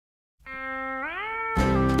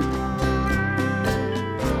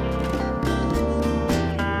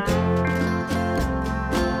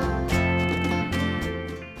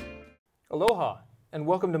Aloha, and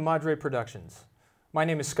welcome to Madre Productions. My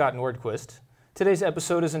name is Scott Nordquist. Today's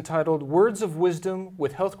episode is entitled Words of Wisdom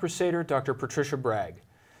with Health Crusader Dr. Patricia Bragg.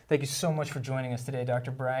 Thank you so much for joining us today,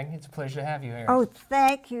 Dr. Bragg. It's a pleasure to have you here. Oh,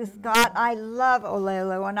 thank you, Scott. I love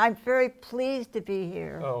Olelo, and I'm very pleased to be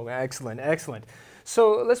here. Oh, excellent, excellent.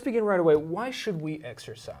 So let's begin right away. Why should we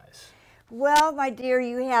exercise? Well, my dear,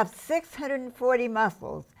 you have 640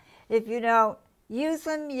 muscles. If you don't use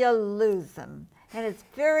them, you lose them. And it's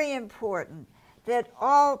very important that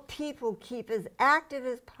all people keep as active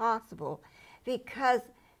as possible because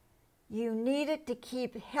you need it to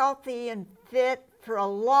keep healthy and fit for a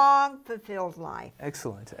long, fulfilled life.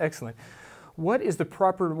 Excellent, excellent. Why is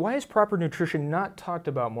proper nutrition not talked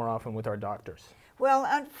about more often with our doctors? Well,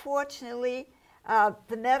 unfortunately,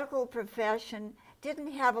 the medical profession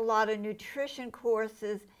didn't have a lot of nutrition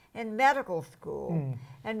courses in medical school.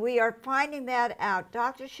 And we are finding that out.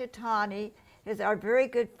 Dr. Shatani is our very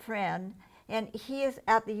good friend, and he is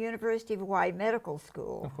at the University of Hawaii Medical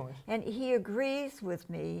School. Of course. And he agrees with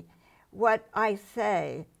me what I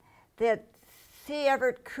say, that C.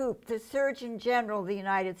 Everett Koop, the Surgeon General of the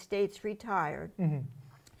United States, retired,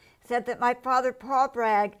 said that my father, Paul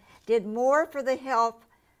Bragg, did more for the health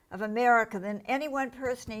of America than any one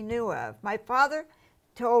person he knew of. My father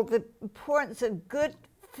told the importance of good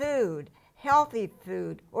food, healthy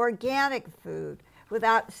food, organic food,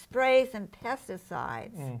 without sprays and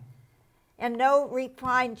pesticides, and no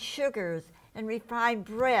refined sugars and refined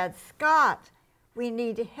bread. Scott, we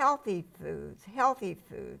need healthy foods, healthy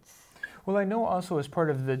foods. Well, I know also as part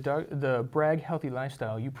of the Bragg Healthy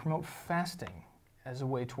Lifestyle, you promote fasting as a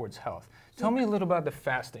way towards health. Tell me a little about the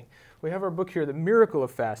fasting. We have our book here, The Miracle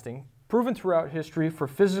of Fasting, proven throughout history for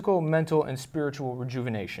physical, mental, and spiritual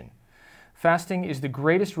rejuvenation. Fasting is the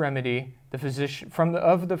greatest remedy of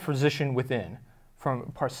the physician within,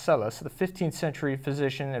 from Paracelsus, the 15th century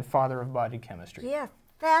physician and father of body chemistry. Yes,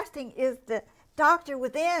 fasting is the doctor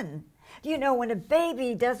within. You know, when a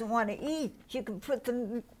baby doesn't want to eat, you can put the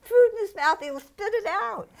food in his mouth, he'll spit it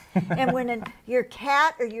out. And when your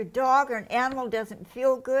cat or your dog or an animal doesn't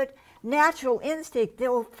feel good, natural instinct,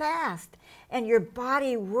 they'll fast. And your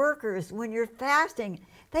body workers, when you're fasting,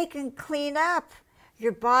 they can clean up.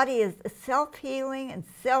 Your body is self-healing and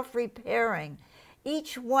self-repairing.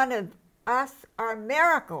 Each one of us are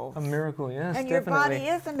miracles. A miracle, yes, and definitely. your body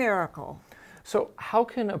is a miracle. So how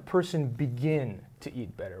can a person begin to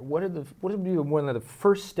eat better? What would be one of the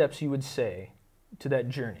first steps you would say to that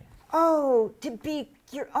journey? Oh, to be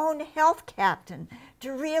your own health captain,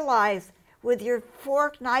 to realize with your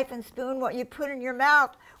fork, knife, and spoon, what you put in your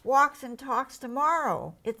mouth walks and talks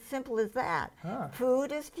tomorrow. It's simple as that.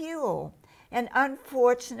 Food is fuel. And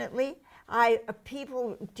unfortunately,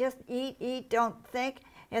 people just eat, don't think,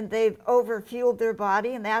 and they've overfueled their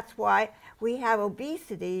body, and that's why we have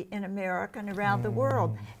obesity in America and around the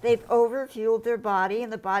world. They've overfueled their body,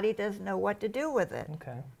 and the body doesn't know what to do with it.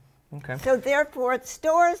 Okay. So therefore, it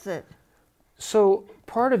stores it. So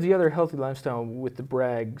part of the other healthy lifestyle with the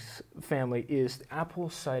Bragg's family is apple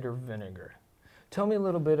cider vinegar. Tell me a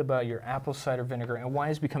little bit about your apple cider vinegar and why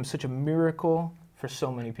it's become such a miracle for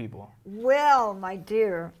so many people. Well, my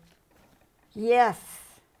dear, yes,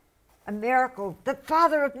 a miracle. The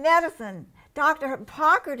father of medicine, Dr.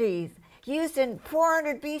 Hippocrates, used in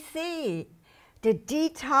 400 BC to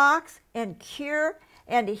detox and cure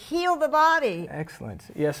and heal the body. Excellent.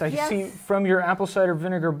 Yes, I see from your apple cider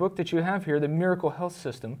vinegar book that you have here, the Miracle Health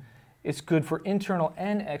System. It's good for internal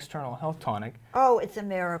and external health tonic. Oh, it's a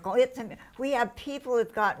miracle. We have people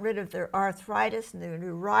who've gotten rid of their arthritis and their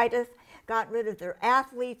neuritis, got rid of their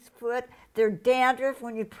athlete's foot, their dandruff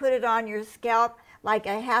when you put it on your scalp like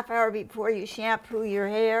a half hour before you shampoo your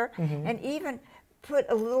hair, and even put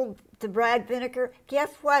a little the Bragg vinegar, guess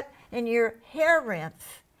what, in your hair rinse.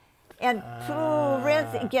 And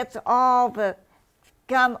rinse, it gets all the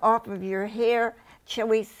gum off of your hair, shall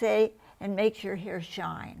we say, and makes your hair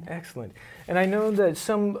shine. Excellent. And I know that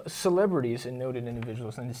some celebrities and noted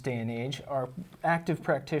individuals in this day and age are active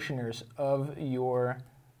practitioners of your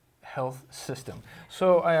health system.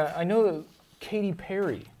 So I know that Katy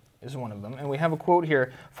Perry is one of them, and we have a quote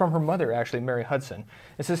here from her mother, actually, Mary Hudson.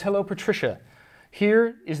 It says, "Hello, Patricia.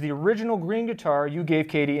 Here is the original green guitar you gave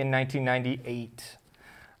Katy in 1998.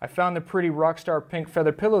 I found the pretty rock star pink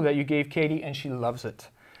feather pillow that you gave Katy, and she loves it.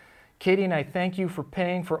 Katy and I thank you for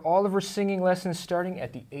paying for all of her singing lessons starting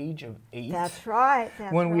at the age of 8. That's right.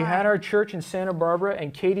 When we had our church in Santa Barbara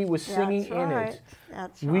and Katy was singing in it.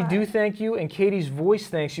 That's We right. do thank you, and Katy's voice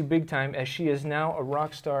thanks you big time, as she is now a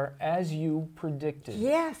rock star as you predicted."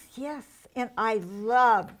 Yes, yes. And I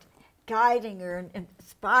loved guiding her and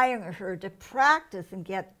inspiring her to practice and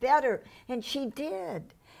get better. And she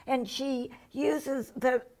did. And she uses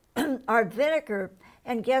our vinegar,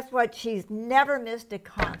 and guess what? She's never missed a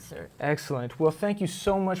concert. Excellent. Well, thank you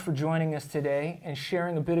so much for joining us today and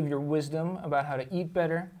sharing a bit of your wisdom about how to eat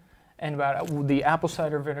better and about the apple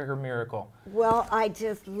cider vinegar miracle. Well, I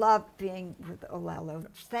just love being with Olelo.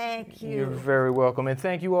 Thank you. You're very welcome. And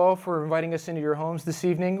thank you all for inviting us into your homes this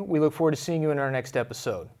evening. We look forward to seeing you in our next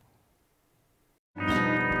episode.